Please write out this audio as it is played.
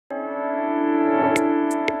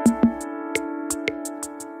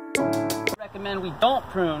recommend we don't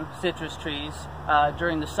prune citrus trees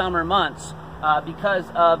during the summer months because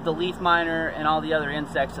of the leaf miner and all the other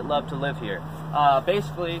insects that love to live here.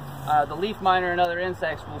 Basically, the leaf miner and other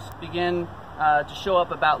insects will begin to show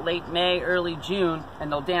up about late May, early June,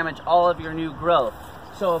 and they'll damage all of your new growth.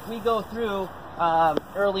 So if we go through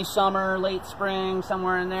early summer, late spring,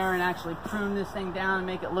 somewhere in there, and actually prune this thing down and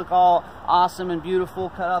make it look all awesome and beautiful,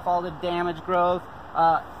 cut off all the damaged growth,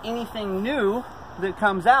 anything new that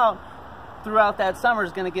comes out throughout that summer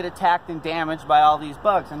is going to get attacked and damaged by all these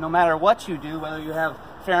bugs. And no matter what you do, whether you have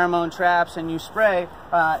pheromone traps and you spray,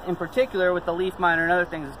 in particular with the leaf miner and other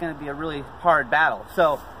things, it's going to be a really hard battle.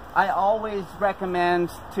 So I always recommend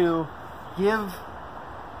to give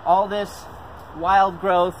all this wild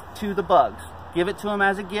growth to the bugs. Give it to them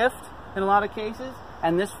as a gift in a lot of cases.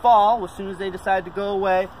 And this fall, as soon as they decide to go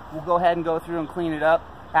away, we'll go ahead and go through and clean it up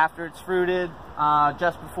after it's fruited,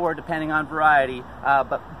 just before, depending on variety.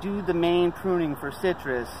 But do the main pruning for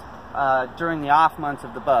citrus during the off months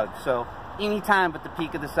of the bug. So any time but the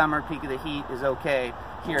peak of the summer, peak of the heat is okay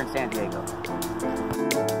here in San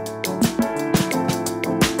Diego.